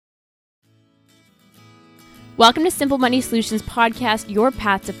Welcome to Simple Money Solutions Podcast, your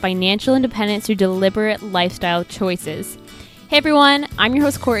path to financial independence through deliberate lifestyle choices. Hey everyone, I'm your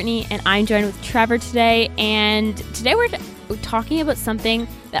host Courtney, and I'm joined with Trevor today. And today we're talking about something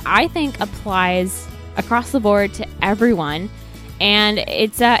that I think applies across the board to everyone. And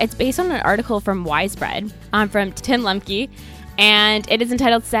it's based on an article from Wisebread from Tim Lemke. And it is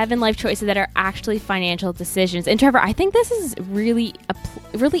entitled 7 Life Choices That Are Actually Financial Decisions. And Trevor, I think this is really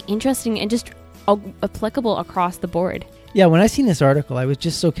interesting and just applicable across the board. Yeah, when I seen this article, I was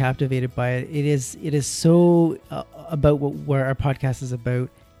just so captivated by it. It is so about where our podcast is about,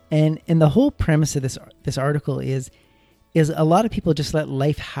 and the whole premise of this article is a lot of people just let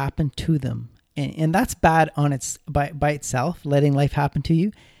life happen to them, and that's bad on by itself, letting life happen to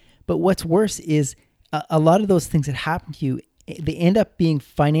you. But what's worse is a lot of those things that happen to you, they end up being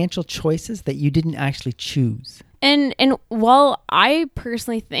financial choices that you didn't actually choose. And while I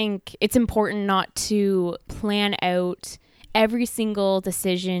personally think it's important not to plan out every single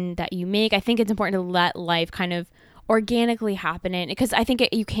decision that you make, I think it's important to let life kind of organically happen because I think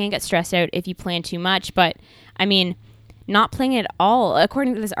you can get stressed out if you plan too much. But I mean, not planning at all,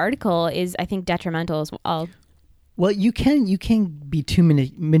 according to this article, is I think detrimental as well. Well, you can be too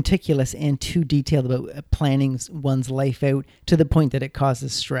meticulous and too detailed about planning one's life out to the point that it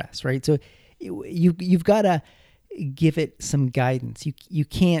causes stress, right? So you've got to give it some guidance. You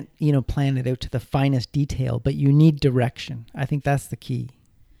can't, plan it out to the finest detail, but you need direction. I think that's the key.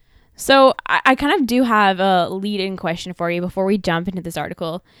 So I kind of do have a lead-in question for you before we jump into this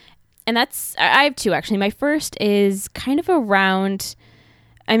article. And I have two actually. My first is kind of around,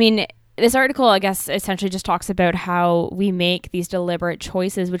 this article, I guess, essentially just talks about how we make these deliberate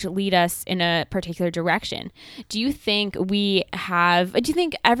choices which lead us in a particular direction. Do you think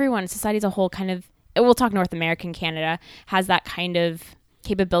everyone, society as a whole, kind of, we'll talk North America and Canada, has that kind of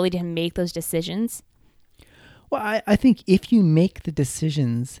capability to make those decisions? Well, I think if you make the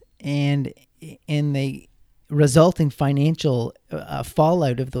decisions and they result in financial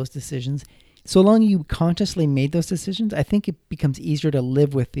fallout of those decisions, so long you consciously made those decisions, I think it becomes easier to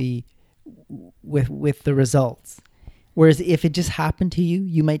live with the results. Whereas if it just happened to you,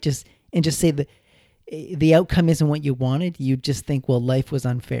 you might just say that the outcome isn't what you wanted. You just think, well, life was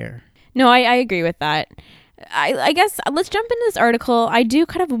unfair. No, I agree with that. I guess let's jump into this article. I do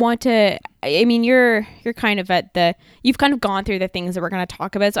kind of want to, you're kind of you've kind of gone through the things that we're going to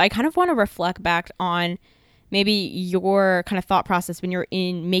talk about. So I kind of want to reflect back on maybe your kind of thought process when you're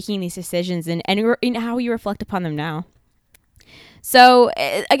in making these decisions and how you reflect upon them now. So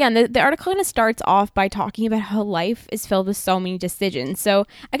again, the article kind of starts off by talking about how life is filled with so many decisions. So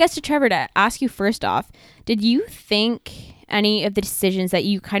I guess to Trevor, to ask you first off, did you think any of the decisions that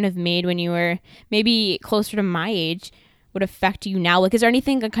you kind of made when you were maybe closer to my age would affect you now? Like, is there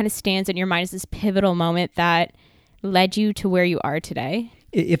anything that kind of stands in your mind as this pivotal moment that led you to where you are today?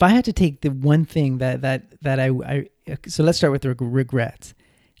 If I had to take the one thing that I so let's start with the regrets.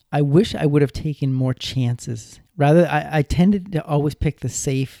 I wish I would have taken more chances. Rather, I tended to always pick the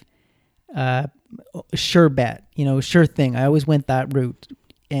safe, sure bet, sure thing. I always went that route.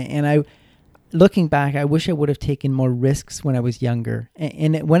 And looking back, I wish I would have taken more risks when I was younger.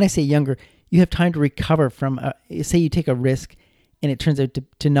 And when I say younger, you have time to recover from, say you take a risk and it turns out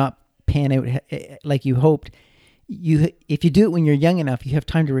to not pan out like you hoped. If you do it when you're young enough, you have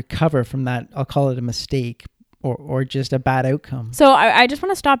time to recover from that. I'll call it a mistake. Or just a bad outcome. So I just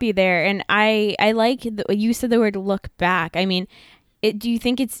want to stop you there. And I like you said the word look back. Do you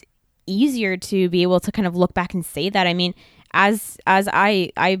think it's easier to be able to kind of look back and say that? As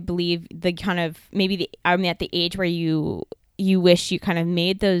I believe the kind of I'm at the age where you wish you kind of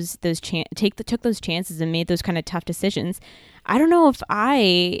made took those chances and made those kind of tough decisions. I don't know if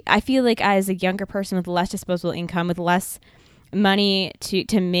I feel like as a younger person with less disposable income, with less money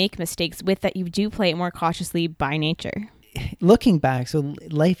to make mistakes with, that you do play it more cautiously by nature. Looking back, so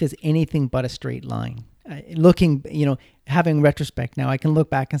life is anything but a straight line. Having retrospect now, I can look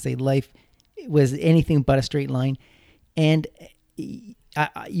back and say life was anything but a straight line. And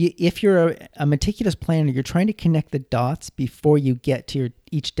if you're a meticulous planner, you're trying to connect the dots before you get to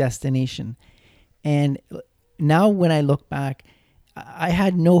each destination. And now when I look back, I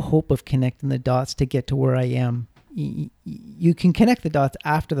had no hope of connecting the dots to get to where I am. You can connect the dots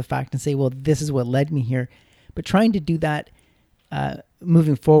after the fact and say, well, this is what led me here. But trying to do that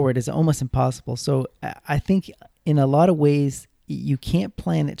moving forward is almost impossible. So I think in a lot of ways, you can't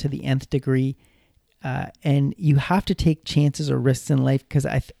plan it to the nth degree. and you have to take chances or risks in life, because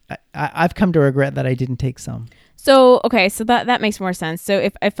I've come to regret that I didn't take some. So, okay, so that makes more sense. So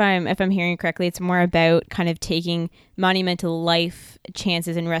if I'm hearing correctly, it's more about kind of taking monumental life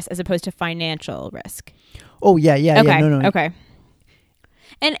chances and risks as opposed to financial risk. Oh, yeah. Okay. No. Okay.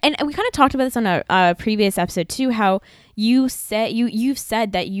 And we kind of talked about this on a previous episode too, how you've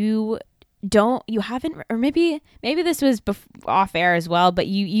said that you haven't, or maybe this was off air as well, but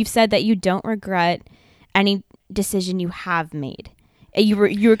you've said that you don't regret any decision you have made. You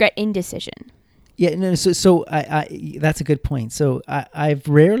regret indecision. Yeah, no. So I that's a good point. So I've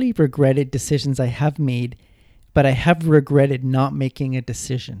rarely regretted decisions I have made, but I have regretted not making a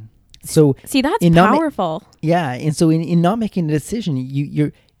decision. So see, that's powerful. And so in not making a decision,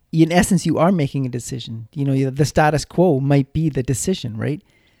 you're in essence you are making a decision. The status quo might be the decision, right?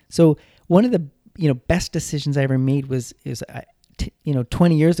 So one of the best decisions I ever made was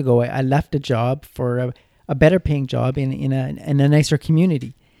 20 years ago I left a job for a better paying job in a nicer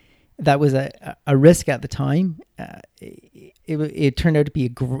community. That was a risk at the time. It turned out to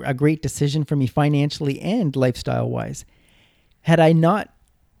be a great decision for me financially and lifestyle wise. Had I not,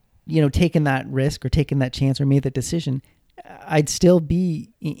 taken that risk or taken that chance or made that decision, I'd still be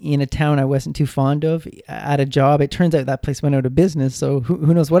in a town I wasn't too fond of, at a job. It turns out that place went out of business. So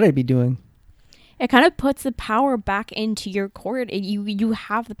who knows what I'd be doing. It kind of puts the power back into your court. You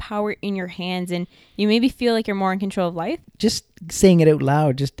have the power in your hands, and you maybe feel like you're more in control of life. Just saying it out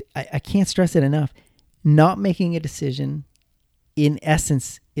loud, I can't stress it enough. Not making a decision, in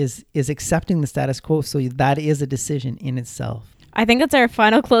essence, is accepting the status quo. So that is a decision in itself. I think that's our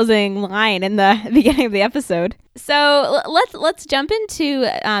final closing line in the beginning of the episode. So let's jump into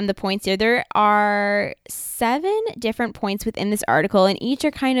the points here. There are 7 different points within this article, and each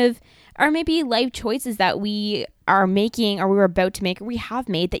are maybe life choices that we are making, or we're about to make, or we have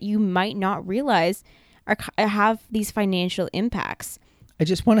made, that you might not realize have these financial impacts. I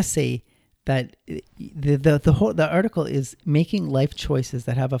just want to say that the article is making life choices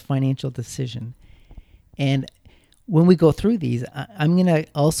that have a financial decision. And when we go through these, I'm going to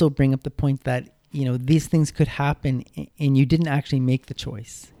also bring up the point that, these things could happen and you didn't actually make the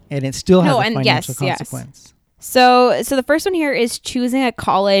choice, and it still has a financial consequence. Yes. So the first one here is choosing a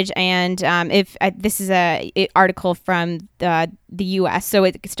college, and this is a article from the U.S., so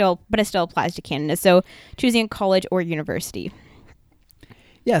it still applies to Canada. So choosing a college or university.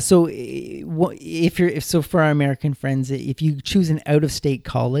 Yeah. So for our American friends, if you choose an out-of-state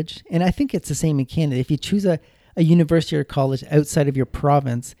college, and I think it's the same in Canada, if you choose a university or college outside of your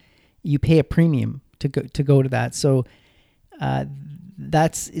province, you pay a premium to go to that. So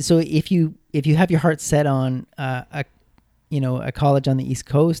if you have your heart set on a college on the East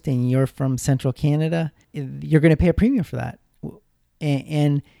Coast and you're from Central Canada, you're going to pay a premium for that.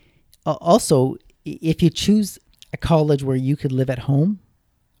 And also, if you choose a college where you could live at home,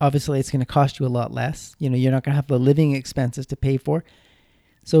 obviously it's going to cost you a lot less. You're not going to have the living expenses to pay for.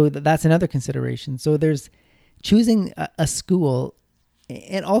 So that's another consideration. So there's choosing a school,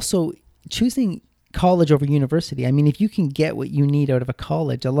 and also choosing college over university. I mean, if you can get what you need out of a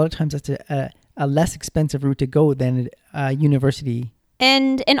college, a lot of times that's a less expensive route to go than a university.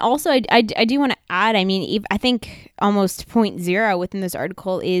 And also, I do want to add, I mean, I think almost 0.0 within this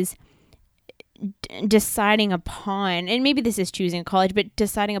article is deciding upon, and maybe this is choosing a college, but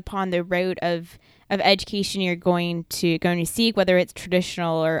deciding upon the route of education you're going to seek, whether it's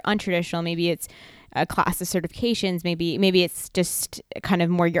traditional or untraditional. Maybe it's a class of certifications, maybe it's just kind of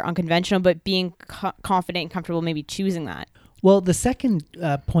more your unconventional, but being confident and comfortable maybe choosing that. Well, the second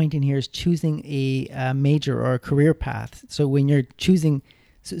point in here is choosing a major or a career path. So when you're choosing,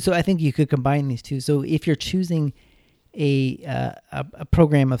 so I think you could combine these two. So if you're choosing a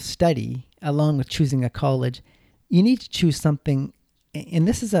program of study along with choosing a college, you need to choose something. And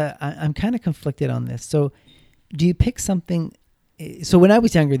this is I'm kind of conflicted on this. So do you pick something? So when I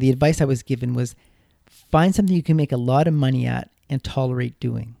was younger, the advice I was given was find something you can make a lot of money at and tolerate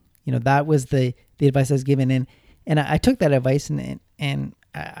doing. That was the advice I was given. And I took that advice and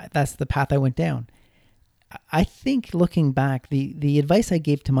that's the path I went down. I think looking back, the advice I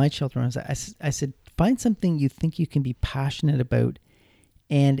gave to my children was I said, find something you think you can be passionate about.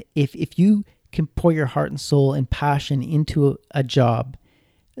 And if you can pour your heart and soul and passion into a job,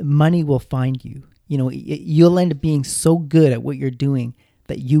 money will find you. You'll end up being so good at what you're doing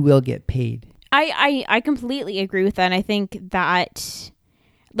that you will get paid. I completely agree with that. And I think that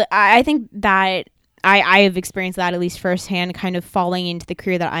I have experienced that, at least firsthand, kind of falling into the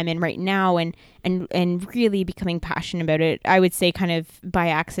career that I'm in right now and really becoming passionate about it. I would say kind of by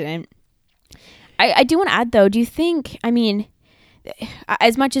accident. I do want to add though, do you think, I mean,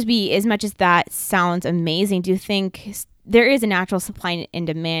 as much as that sounds amazing, do you think there is a natural supply and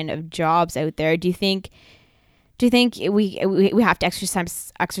demand of jobs out there? Do you think we have to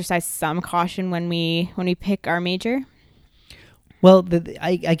exercise some caution when we pick our major? Well,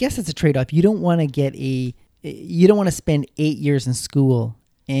 I guess it's a trade-off. You don't want to spend 8 years in school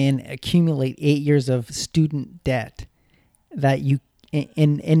and accumulate 8 years of student debt that you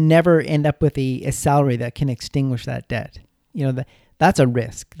and never end up with a salary that can extinguish that debt. That's a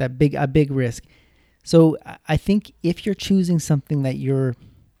risk, a big risk. So I think if you're choosing something that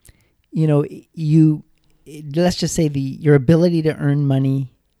let's just say your ability to earn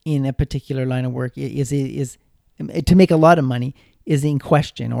money in a particular line of work is to make a lot of money is in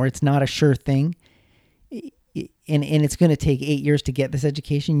question, or it's not a sure thing, and it's going to take 8 years to get this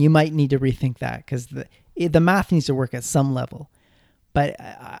education, you might need to rethink that, because the math needs to work at some level. But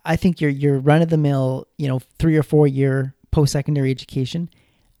I think your run-of-the-mill, 3 or 4 year post-secondary education,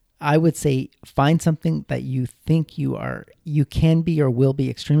 I would say find something that you think you can be or will be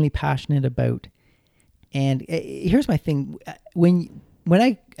extremely passionate about. And here's my thing: when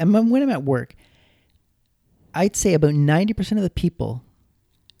I'm at work, I'd say about 90% of the people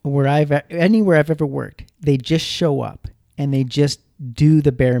anywhere I've ever worked, they just show up and they just do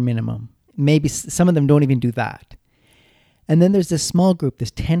the bare minimum. Maybe some of them don't even do that. And then there's this small group,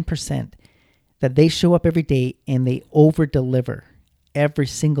 this 10%, that they show up every day and they over deliver every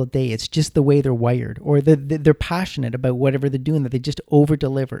single day. It's just the way they're wired, or they're passionate about whatever they're doing, that they just over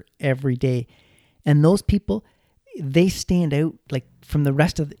deliver every day. And those people, they stand out like from the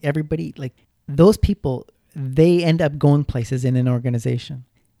rest of everybody. Like those people, they end up going places in an organization.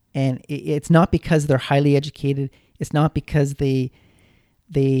 And it's not because they're highly educated. It's not because they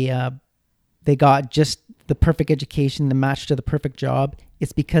got just the perfect education, the match to the perfect job.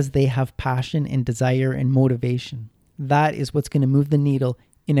 It's because they have passion and desire and motivation. That is what's going to move the needle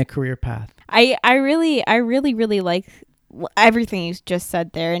in a career path. I really like everything you just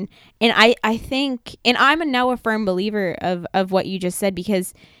said there, and I think, and I'm now a firm believer of what you just said,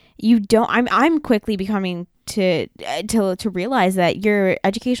 because I'm quickly becoming to realize that your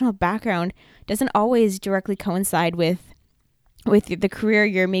educational background doesn't always directly coincide with the career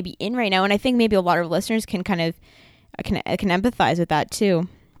you're maybe in right now. And I think maybe a lot of listeners can kind of can empathize with that too.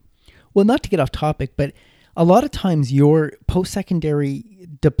 Well, not to get off topic, but a lot of times your post-secondary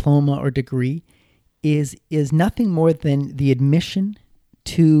diploma or degree is nothing more than the admission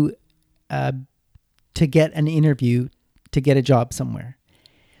to get an interview, to get a job somewhere.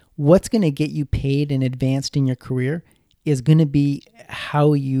 What's going to get you paid and advanced in your career is going to be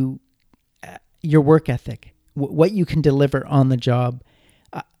how your work ethic, what you can deliver on the job.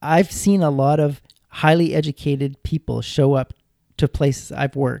 I've seen a lot of highly educated people show up to places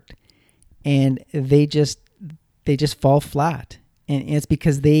I've worked, and they just fall flat, and it's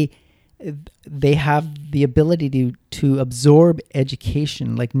because they have the ability to absorb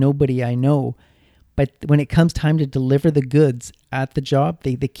education like nobody I know. But when it comes time to deliver the goods at the job,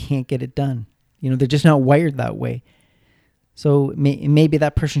 they can't get it done. They're just not wired that way. So maybe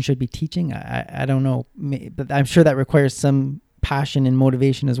that person should be teaching. I don't know, but I'm sure that requires some passion and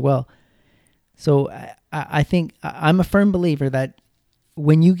motivation as well. So I think I'm a firm believer that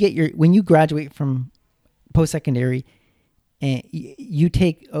when you graduate from post-secondary, and you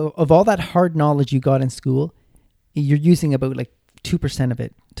take of all that hard knowledge you got in school, you're using about like 2% of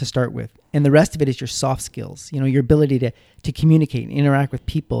it to start with, and the rest of it is your soft skills. Your ability to communicate, and interact with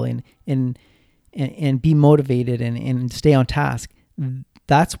people, and be motivated and stay on task.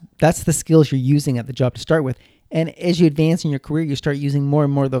 That's the skills you're using at the job to start with. And as you advance in your career, you start using more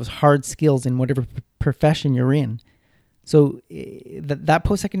and more of those hard skills in whatever profession you're in. So that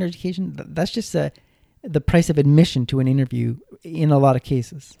post-secondary education, that's just the price of admission to an interview in a lot of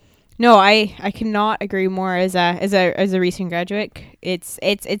cases. No, I cannot agree more. As a recent graduate,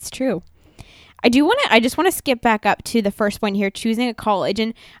 it's true. I just want to skip back up to the first point here, choosing a college.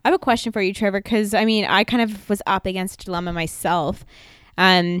 And I have a question for you, Trevor, because I kind of was up against a dilemma myself.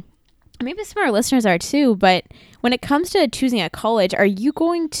 Maybe some of our listeners are too, but when it comes to choosing a college, are you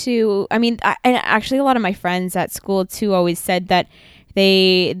going to, and actually a lot of my friends at school too always said that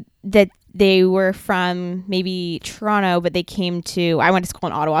they were from maybe Toronto, but I went to school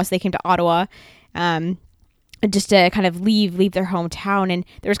in Ottawa, so they came to Ottawa, just to kind of leave their hometown. And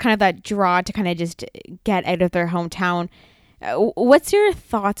there was kind of that draw to kind of just get out of their hometown. What's your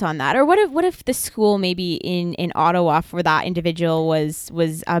thoughts on that? Or what if the school maybe in Ottawa for that individual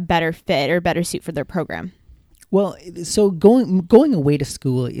was a better fit or better suit for their program? Well, so going away to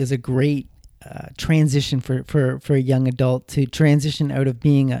school is a great transition for a young adult to transition out of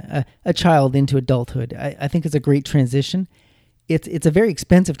being a child into adulthood. I think it's a great transition. it's a very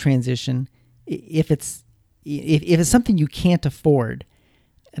expensive transition. If it's something you can't afford,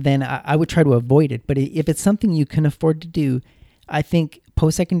 then I would try to avoid it. But if it's something you can afford to do, I think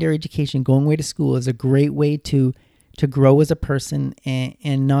post-secondary education, going away to school, is a great way to grow as a person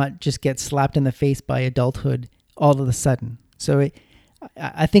and not just get slapped in the face by adulthood all of a sudden. So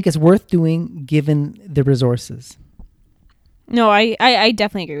I think it's worth doing given the resources. No, I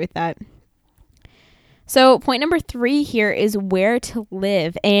definitely agree with that. So point number 3 here is where to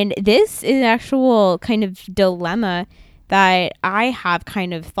live. And this is an actual kind of dilemma that I have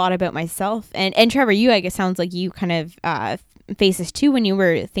kind of thought about myself. And Trevor, you, I guess, sounds like you kind of faced this too when you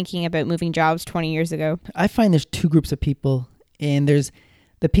were thinking about moving jobs 20 years ago. I find there's two groups of people, and there's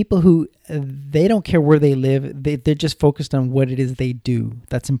the people who they don't care where they live. They're just focused on what it is they do.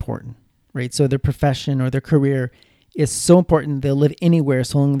 That's important, right? So their profession or their career is so important. They'll live anywhere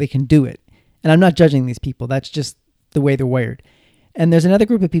so long as they can do it. And I'm not judging these people. That's just the way they're wired. And there's another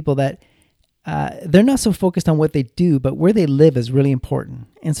group of people that they're not so focused on what they do, but where they live is really important.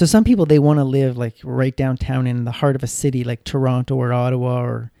 And so some people, they want to live like right downtown in the heart of a city like Toronto or Ottawa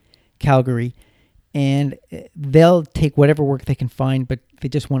or Calgary. And they'll take whatever work they can find, but they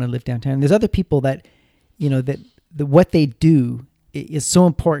just want to live downtown. And there's other people that, that what they do is so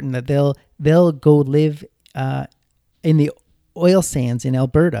important that they'll go live in the oil sands in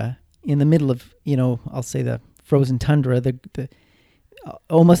Alberta, in the middle of, I'll say the frozen tundra, the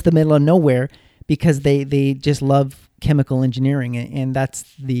almost the middle of nowhere, because they just love chemical engineering, and that's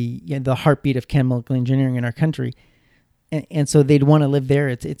the heartbeat of chemical engineering in our country. And so they'd want to live there.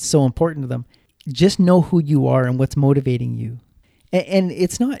 It's so important to them. Just know who you are and what's motivating you. And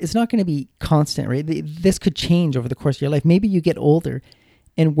it's not going to be constant, right? This could change over the course of your life. Maybe you get older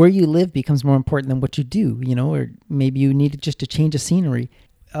and where you live becomes more important than what you do, or maybe you need just to change of scenery.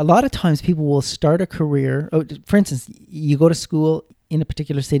 A lot of times people will start a career. For instance, you go to school in a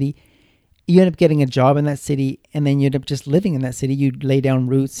particular city, you end up getting a job in that city, and then you end up just living in that city. You lay down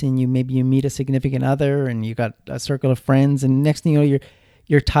roots, and you meet a significant other, and you got a circle of friends, and next thing you know,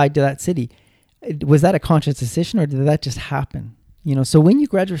 you're tied to that city. Was that a conscious decision, or did that just happen? So when you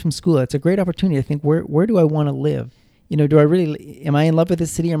graduate from school, it's a great opportunity to think, where do I want to live? Am I in love with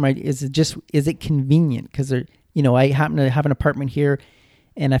this city, or is it convenient? Because I happen to have an apartment here,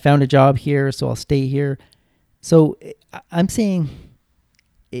 and I found a job here, so I'll stay here. So I'm saying,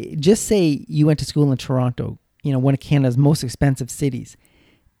 just say you went to school in Toronto, one of Canada's most expensive cities,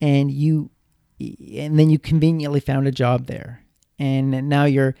 and then you conveniently found a job there, and now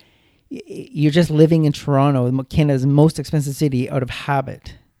you're just living in Toronto, Canada's most expensive city, out of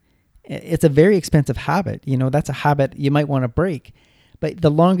habit. It's a very expensive habit. That's a habit you might want to break, but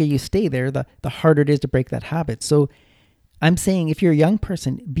the longer you stay there, the harder it is to break that habit. So I'm saying, if you're a young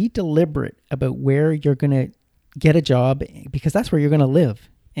person, be deliberate about where you're going to get a job, because that's where you're going to live.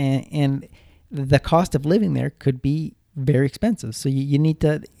 And the cost of living there could be very expensive. So you need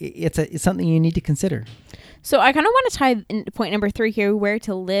to, it's something you need to consider. So I kind of want to tie in point number 3 here, where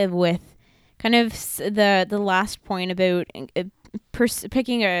to live, with kind of the last point about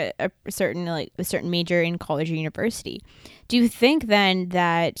picking a certain major in college or university. Do you think then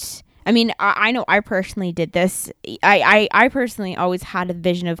that, I know I personally did this. I personally always had a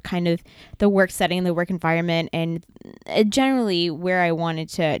vision of kind of the work setting, the work environment, and generally where I wanted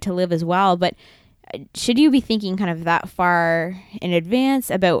to live as well. But should you be thinking kind of that far in advance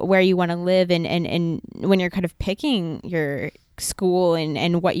about where you want to live and when you're kind of picking your school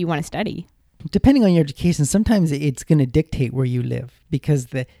and what you want to study? Depending on your education, sometimes it's going to dictate where you live, because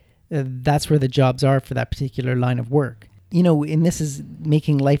that's where the jobs are for that particular line of work. And this is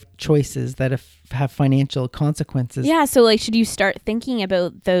making life choices that have financial consequences. Yeah. So should you start thinking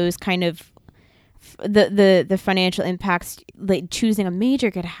about those kind of the financial impacts like choosing a major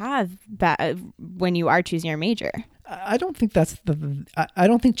could have when you are choosing your major? I don't think that's I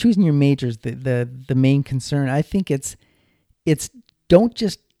don't think choosing your major is the main concern. I think it's don't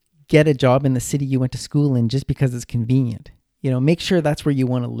just get a job in the city you went to school in just because it's convenient. Make sure that's where you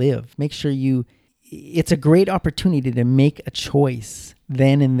want to live. Make sure it's a great opportunity to make a choice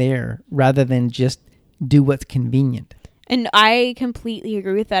then and there, rather than just do what's convenient. And I completely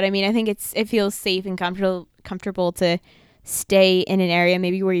agree with that. I think it feels safe and comfortable to stay in an area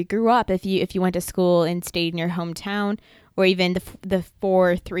maybe where you grew up. If you went to school and stayed in your hometown, or even the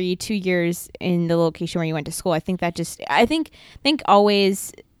 2 years in the location where you went to school, I think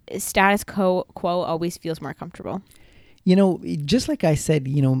always status quo always feels more comfortable. Just like I said,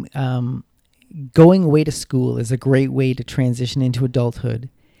 going away to school is a great way to transition into adulthood.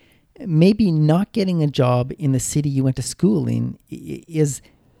 Maybe not getting a job in the city you went to school in is,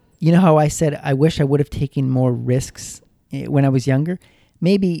 how I said, I wish I would have taken more risks when I was younger,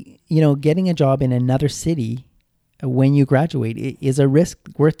 maybe, getting a job in another city when you graduate is a risk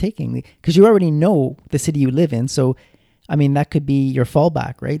worth taking, because you already know the city you live in. So, I mean, that could be your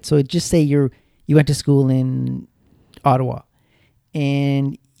fallback, right? So just say you went to school in Ottawa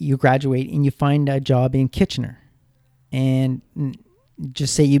and you graduate and you find a job in Kitchener, and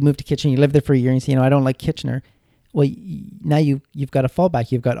just say you moved to Kitchener, you live there for a year, and you say, I don't like Kitchener. Well, now you've got to fall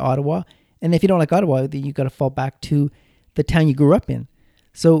back. You've got Ottawa. And if you don't like Ottawa, then you've got to fall back to the town you grew up in.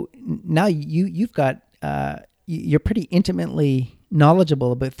 So now you've got, you're pretty intimately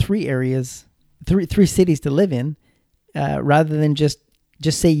knowledgeable about three cities to live in, rather than just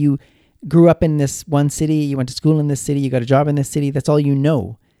say you grew up in this one city, you went to school in this city, you got a job in this city. That's all you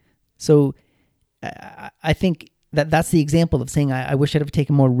know. So I think that's the example of saying I wish I'd have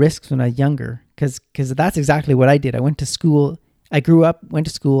taken more risks when I was younger, because that's exactly what I did. I went to school, I grew up, went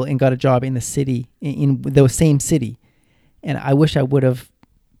to school, and got a job in the city, in the same city. And I wish I would have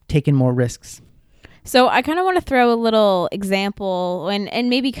taken more risks. So I kind of want to throw a little example and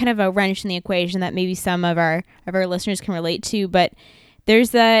maybe kind of a wrench in the equation that maybe some of our listeners can relate to. But there's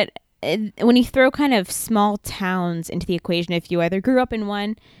that, when you throw kind of small towns into the equation, if you either grew up in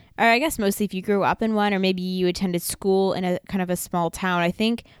one, or I guess mostly if you grew up in one, or maybe you attended school in a kind of a small town, I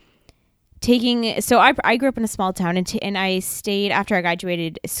think I grew up in a small town, and I stayed after I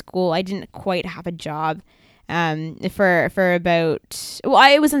graduated school. I didn't quite have a job for about,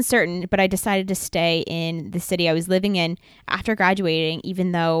 it was uncertain, but I decided to stay in the city I was living in after graduating,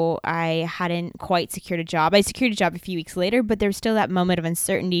 even though I hadn't quite secured a job. I secured a job a few weeks later, but there was still that moment of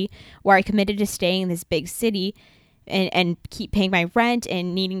uncertainty where I committed to staying in this big city and keep paying my rent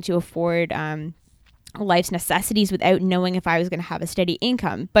and needing to afford life's necessities without knowing if I was going to have a steady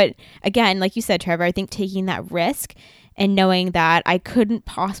income. But again, like you said, Trevor, I think taking that risk and knowing that I couldn't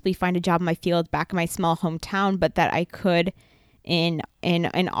possibly find a job in my field back in my small hometown, but that I could in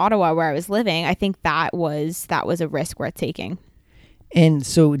Ottawa where I was living, I think that was a risk worth taking. And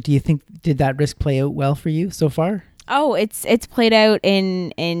so do you think, did that risk play out well for you so far? Oh, it's played out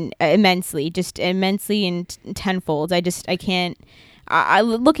in immensely and tenfold. I can't.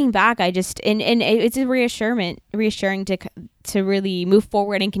 Looking back, and it's a reassuring to really move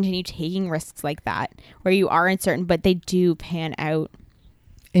forward and continue taking risks like that, where you are uncertain, but they do pan out.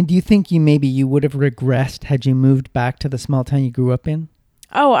 And do you think you would have regressed had you moved back to the small town you grew up in?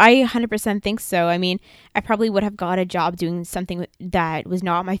 Oh, I 100% think so. I mean, I probably would have got a job doing something that was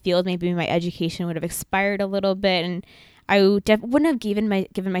not my field. Maybe my education would have expired a little bit, and I wouldn't have given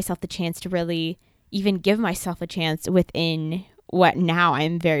myself the chance to really even give myself a chance within what now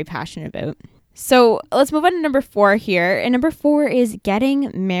I'm very passionate about. So let's move on to number 4 here. And number 4 is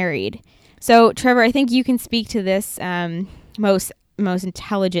getting married. So Trevor, I think you can speak to this most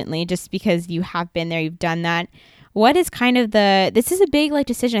intelligently, just because you have been there, you've done that. What is kind of this is a big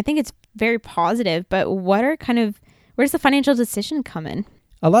decision. I think it's very positive, but where does the financial decision come in?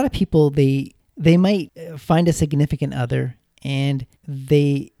 A lot of people, they might find a significant other, and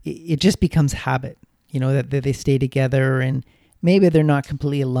it just becomes habit, that they stay together, and maybe they're not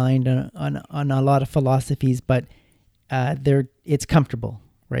completely aligned on a lot of philosophies, but it's comfortable,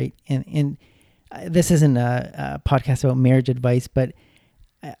 right? And this isn't a podcast about marriage advice, but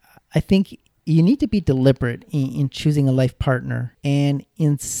I think you need to be deliberate in choosing a life partner. And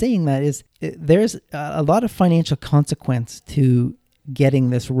in saying that there's a lot of financial consequence to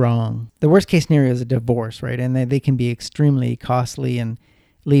getting this wrong. The worst case scenario is a divorce, right? And they can be extremely costly and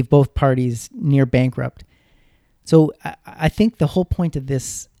leave both parties near bankrupt. So I think the whole point of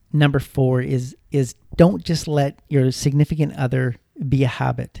this number 4 is don't just let your significant other be a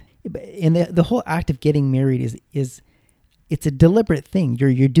habit. And the whole act of getting married is it's a deliberate thing.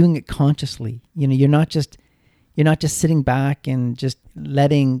 You're doing it consciously. You're not just sitting back and just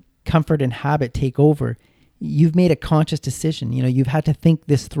letting comfort and habit take over. You've made a conscious decision. You've had to think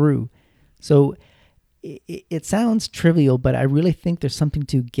this through. So it sounds trivial, but I really think there's something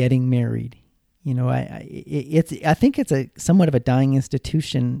to getting married. I think it's a somewhat of a dying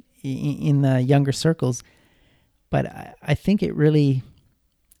institution in the younger circles, but I think it really,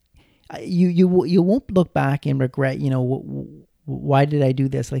 you won't look back and regret, why did I do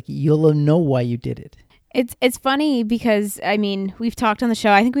this? You'll know why you did it. It's funny because, I mean, we've talked on the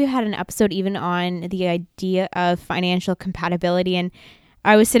show, I think we've had an episode even on the idea of financial compatibility, and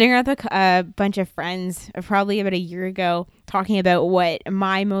I was sitting around with a bunch of friends probably about a year ago talking about what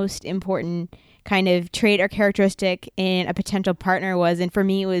my most important kind of trait or characteristic in a potential partner was. And for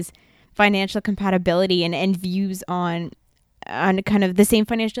me, it was financial compatibility and views on kind of the same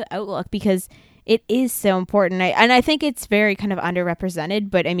financial outlook, because it is so important. I think it's very kind of underrepresented,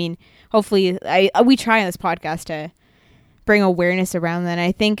 but I mean, hopefully we try on this podcast bring awareness around that.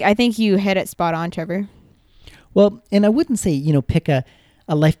 I think you hit it spot on, Trevor. Well, and I wouldn't say, pick a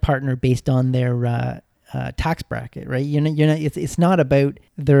life partner based on their tax bracket, right? You're not. It's not about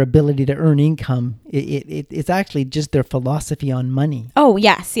their ability to earn income. It's actually just their philosophy on money. Oh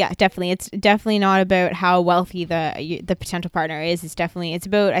yes, yeah, definitely. It's definitely not about how wealthy the potential partner is. It's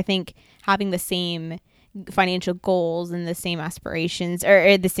about, I think, having the same financial goals and the same aspirations,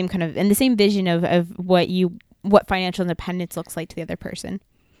 or the same kind of, and the same vision of what financial independence looks like to the other person.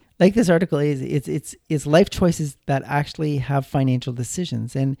 Like this article it's life choices that actually have financial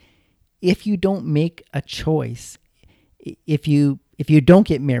decisions. And if you don't make a choice, if you don't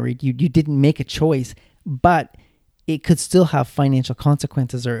get married, you didn't make a choice, but it could still have financial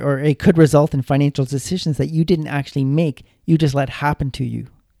consequences, or it could result in financial decisions that you didn't actually make. You just let happen to you.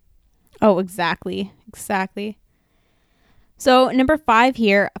 Oh, exactly. So number 5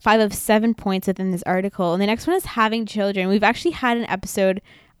 here, 5 of 7 points within this article. And the next one is having children. We've actually had an episode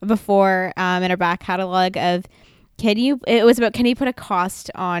before in our back catalog of can you put a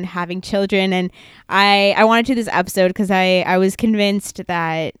cost on having children? And I wanted to do this episode because I was convinced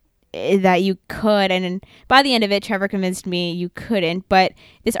that you could, and by the end of it, Trevor convinced me you couldn't. But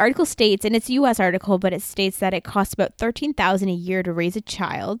this article states, and it's a U.S. article, but it states that it costs about $13,000 a year to raise a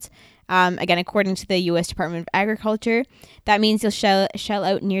child. Again, according to the U.S. Department of Agriculture, that means you'll shell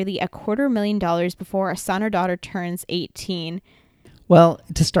out nearly $250,000 before a son or daughter turns 18. Well,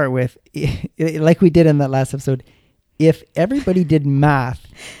 to start with, like we did in that last episode, if everybody did math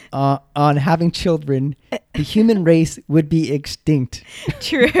on having children, the human race would be extinct.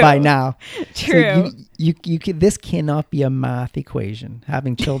 True. By now. True. So you this cannot be a math equation.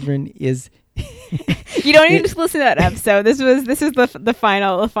 Having children is. You don't even just listen to that episode. This is the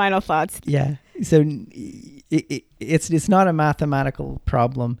final thoughts. Yeah. So it's not a mathematical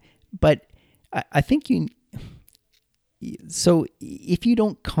problem, but I think so if you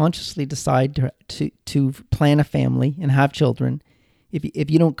don't consciously decide to plan a family and have children,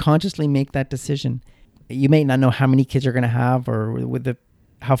 if you don't consciously make that decision, you may not know how many kids you're going to have or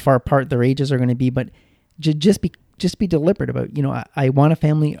how far apart their ages are going to be, but just be deliberate about, I want a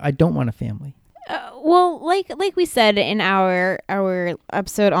family, I don't want a family. Well, like we said in our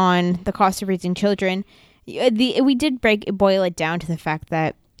episode on the cost of raising children, we did boil it down to the fact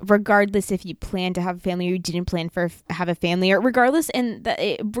that regardless if you plan to have a family or you didn't plan have a family, or regardless of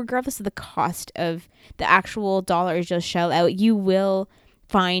the cost of the actual dollars you'll shell out, you will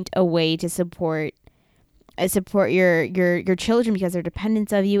find a way to support your children because they're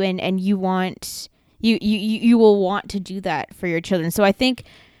dependents of you, and you will want to do that for your children. So I think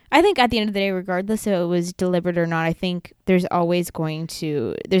at the end of the day, regardless if it was deliberate or not, I think there's always going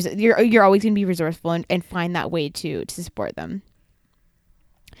to you're always going to be resourceful and find that way to support them.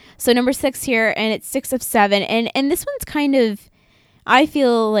 So number 6 here, and it's 6 of 7, and this one's kind of, I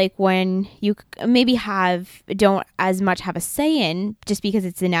feel like when you maybe don't as much have a say in, just because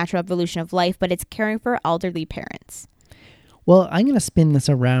it's the natural evolution of life, but it's caring for elderly parents. Well, I'm going to spin this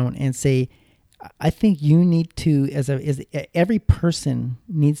around and say, I think you need to, every person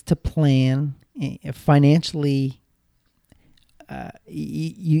needs to plan financially.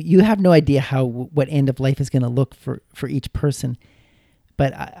 You have no idea what end of life is going to look for each person.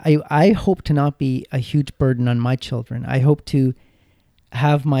 But I hope to not be a huge burden on my children. I hope to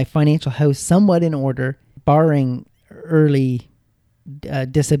have my financial house somewhat in order, barring early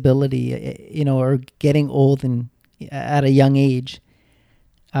disability, or getting old and at a young age.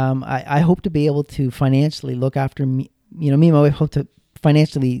 I hope to be able to financially look after me. Me and my wife hope to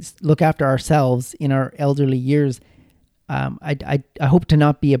financially look after ourselves in our elderly years. I hope to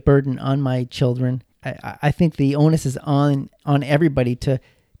not be a burden on my children. I think the onus is on everybody to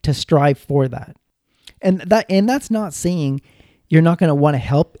strive for that, and that's not saying you're not going to want to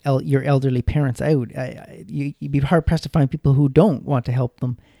help your elderly parents out. You'd be hard pressed to find people who don't want to help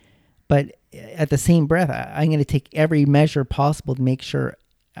them, but at the same breath, I'm going to take every measure possible to make sure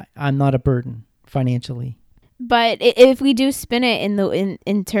I'm not a burden financially. But if we do spin it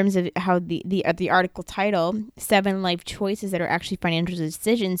in terms of how the article title, 7 life choices that are actually financial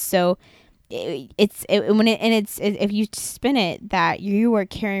decisions, so. If you spin it that you are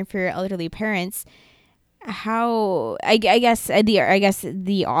caring for your elderly parents, how I guess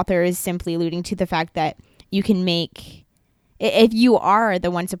the author is simply alluding to the fact that you can make, if you are the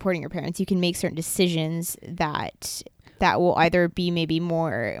one supporting your parents, you can make certain decisions that will either be maybe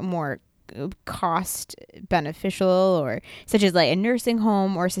more cost beneficial, or such as like a nursing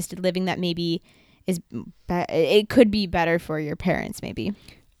home or assisted living that maybe it could be better for your parents maybe.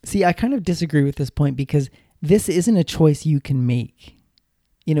 See, I kind of disagree with this point because this isn't a choice you can make.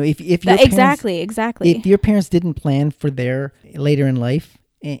 if your parents, Exactly. if your parents didn't plan for their later in life,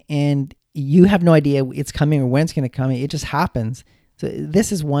 and you have no idea it's coming or when it's going to come, it just happens. So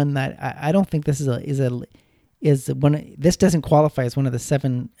this is one that I don't think this this doesn't qualify as one of the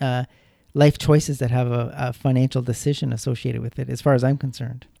 7 life choices that have a financial decision associated with it, as far as I'm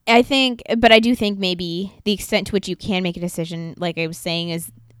concerned. I do think maybe the extent to which you can make a decision, like I was saying,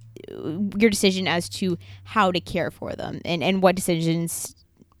 is your decision as to how to care for them and what decisions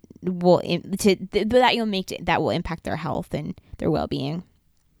that you'll make that will impact their health and their well-being.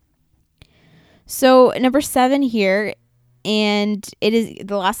 So number 7 here, and it is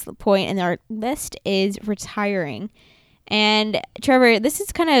the last point in our list, is retiring. And Trevor, this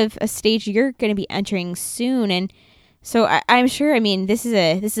is kind of a stage you're going to be entering soon, and so I'm sure. I mean, this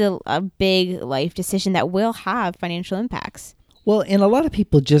is a big life decision that will have financial impacts. Well, and a lot of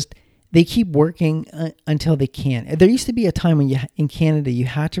people they keep working until they can. There used to be a time when in Canada you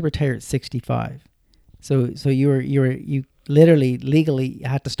had to retire at 65, so you literally legally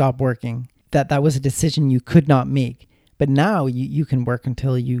had to stop working. That was a decision you could not make. But now you can work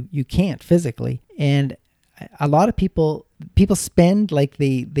until you can't physically. And a lot of people spend like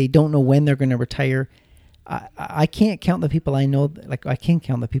they don't know when they're going to retire. I can't count the people I know, I can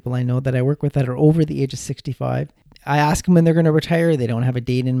count the people I know that I work with that are over the age of 65. I ask them when they're going to retire. They don't have a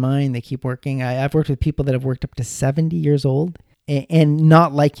date in mind. They keep working. I've worked with people that have worked up to 70 years old and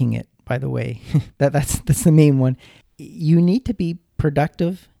not liking it, by the way. That's the main one. You need to be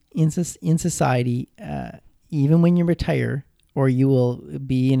productive in society, even when you retire, or you will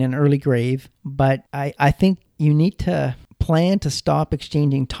be in an early grave. But I think you need to plan to stop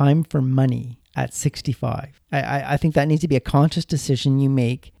exchanging time for money at 65. I think that needs to be a conscious decision you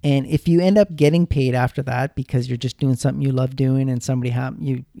make. And if you end up getting paid after that because you're just doing something you love doing and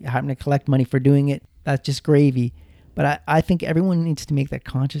you happen to collect money for doing it, that's just gravy. But I think everyone needs to make that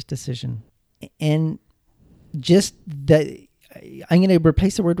conscious decision. And just that, I'm going to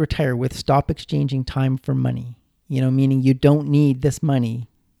replace the word retire with stop exchanging time for money. Meaning you don't need this money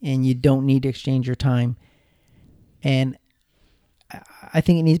and you don't need to exchange your time. And I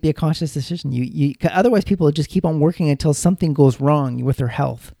think it needs to be a conscious decision. Otherwise people just keep on working until something goes wrong with their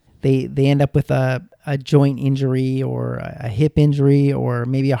health. They end up with a joint injury or a hip injury or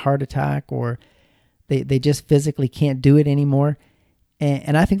maybe a heart attack, or they just physically can't do it anymore.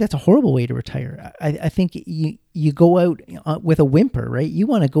 And I think that's a horrible way to retire. I think you go out with a whimper, right? You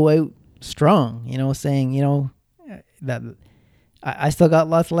want to go out strong, saying, that I still got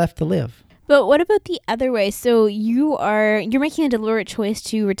lots left to live. But what about the other way? So you're making a deliberate choice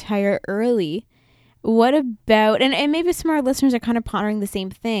to retire early. What about, and maybe some of our listeners are kind of pondering the same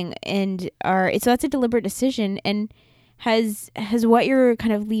thing, so that's a deliberate decision. And has what you're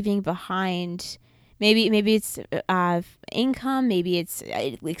kind of leaving behind, maybe it's income, maybe it's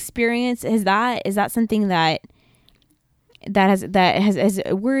experience. Is that something that has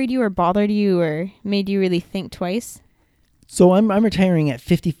worried you or bothered you or made you really think twice? So I'm retiring at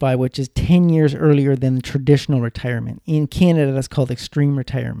 55, which is 10 years earlier than the traditional retirement. In Canada, that's called extreme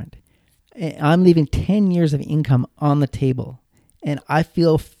retirement. I'm leaving 10 years of income on the table, and I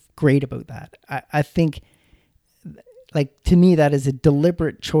feel great about that. I think, to me, that is a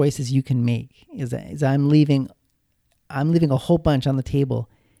deliberate choice as you can make. Is I'm leaving a whole bunch on the table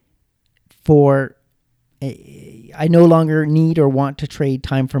for. I no longer need or want to trade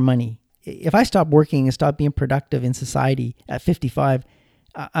time for money. If I stop working and stop being productive in society at 55,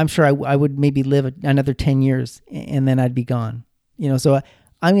 I'm sure I would maybe live another 10 years and then I'd be gone. So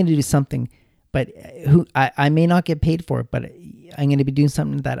I'm going to do something, but I may not get paid for it, but I'm going to be doing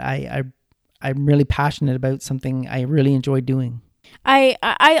something that I'm really passionate about, something I really enjoy doing. I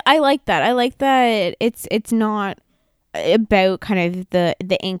like that. I like that it's not about kind of the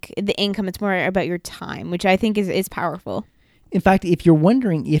income. It's more about your time, which I think is powerful. In fact, if you're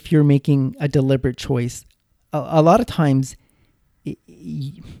wondering if you're making a deliberate choice, a lot of times,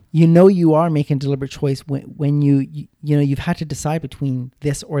 you are making a deliberate choice when you've had to decide between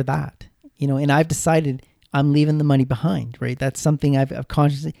this or that, and I've decided I'm leaving the money behind, right? That's something I've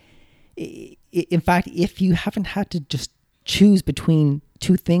consciously, in fact, if you haven't had to just choose between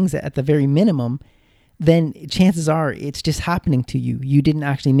two things at the very minimum, then chances are it's just happening to you. You didn't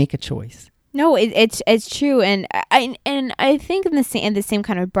actually make a choice. No, it's true, and I think in the same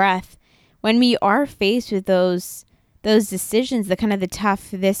kind of breath, when we are faced with those decisions, the kind of the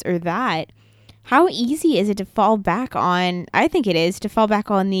tough this or that, how easy is it to fall back on? I think it is to fall back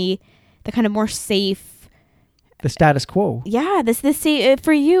on the kind of more safe, the status quo. Yeah, this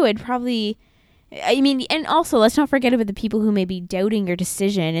for you. It probably. I mean, and also let's not forget about the people who may be doubting your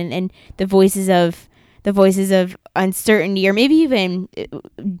decision and the voices of the voices of uncertainty, or maybe even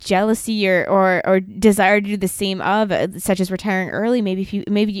jealousy or desire to do the same such as retiring early.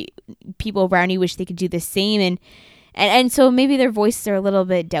 Maybe people around you wish they could do the same, and so maybe their voices are a little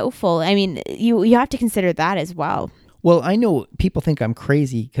bit doubtful. I mean, you have to consider that as well. Well, I know people think I'm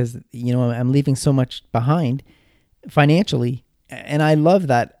crazy because, I'm leaving so much behind financially. And I love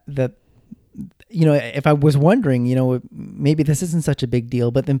that, if I was wondering, maybe this isn't such a big deal,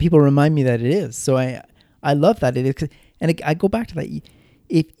 but then people remind me that it is. So I love that it is. And I go back to that.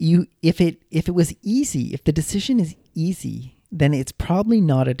 If it was easy, if the decision is easy, then it's probably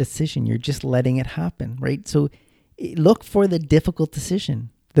not a decision. You're just letting it happen, right? So look for the difficult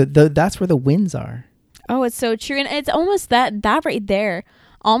decision. That's where the wins are. Oh, it's so true. And it's almost that right there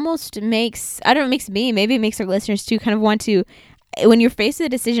almost makes, I don't know, it makes me, maybe it makes our listeners too, kind of want to, when you're faced with a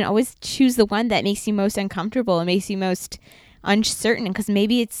decision, always choose the one that makes you most uncomfortable and makes you most uncertain, because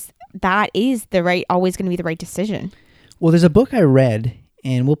maybe that is always going to be the right decision. Well, there's a book I read,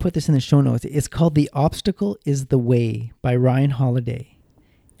 and we'll put this in the show notes. It's called The Obstacle is the Way by Ryan Holiday.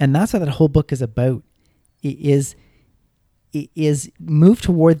 And that's what that whole book is about. It is move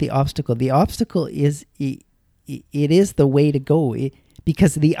toward the obstacle. The obstacle is it is the way to go,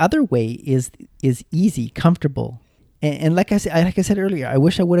 because the other way is easy, comfortable, and like I said earlier, I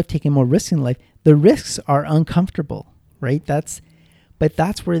wish I would have taken more risks in life. The risks are uncomfortable, right? That's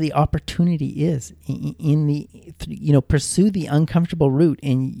where the opportunity is. Pursue the uncomfortable route,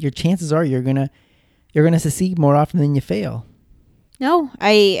 and your chances are you're gonna succeed more often than you fail. No,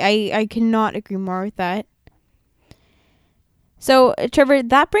 I cannot agree more with that. So, Trevor,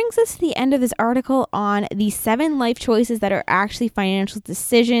 that brings us to the end of this article on the 7 life choices that are actually financial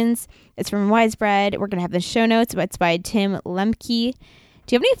decisions. It's from Wisebread. We're going to have the show notes, but it's by Tim Lemke.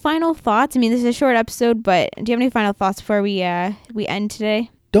 Do you have any final thoughts? I mean, this is a short episode, but do you have any final thoughts before we end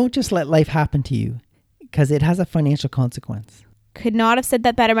today? Don't just let life happen to you, because it has a financial consequence. Could not have said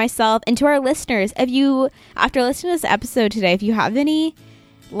that better myself. And to our listeners, after listening to this episode today, if you have any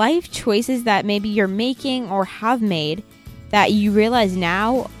life choices that maybe you're making or have made that you realize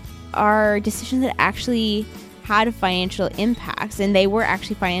now are decisions that actually had financial impacts and they were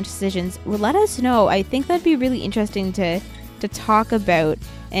actually financial decisions, well, let us know. I think that'd be really interesting to talk about.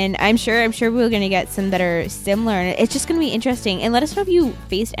 And I'm sure we're going to get some that are similar, and it's just going to be interesting. And let us know if you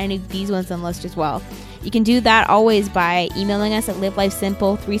faced any of these ones on the list as well. You can do that always by emailing us at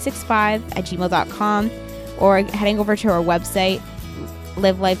livelifesimple365@gmail.com or heading over to our website,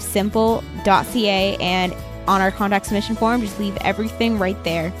 livelifesimple.ca, and on our contact submission form, just leave everything right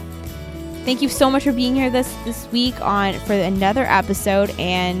there. Thank you so much for being here this week for another episode,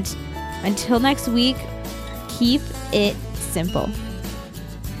 and until next week, keep it simple.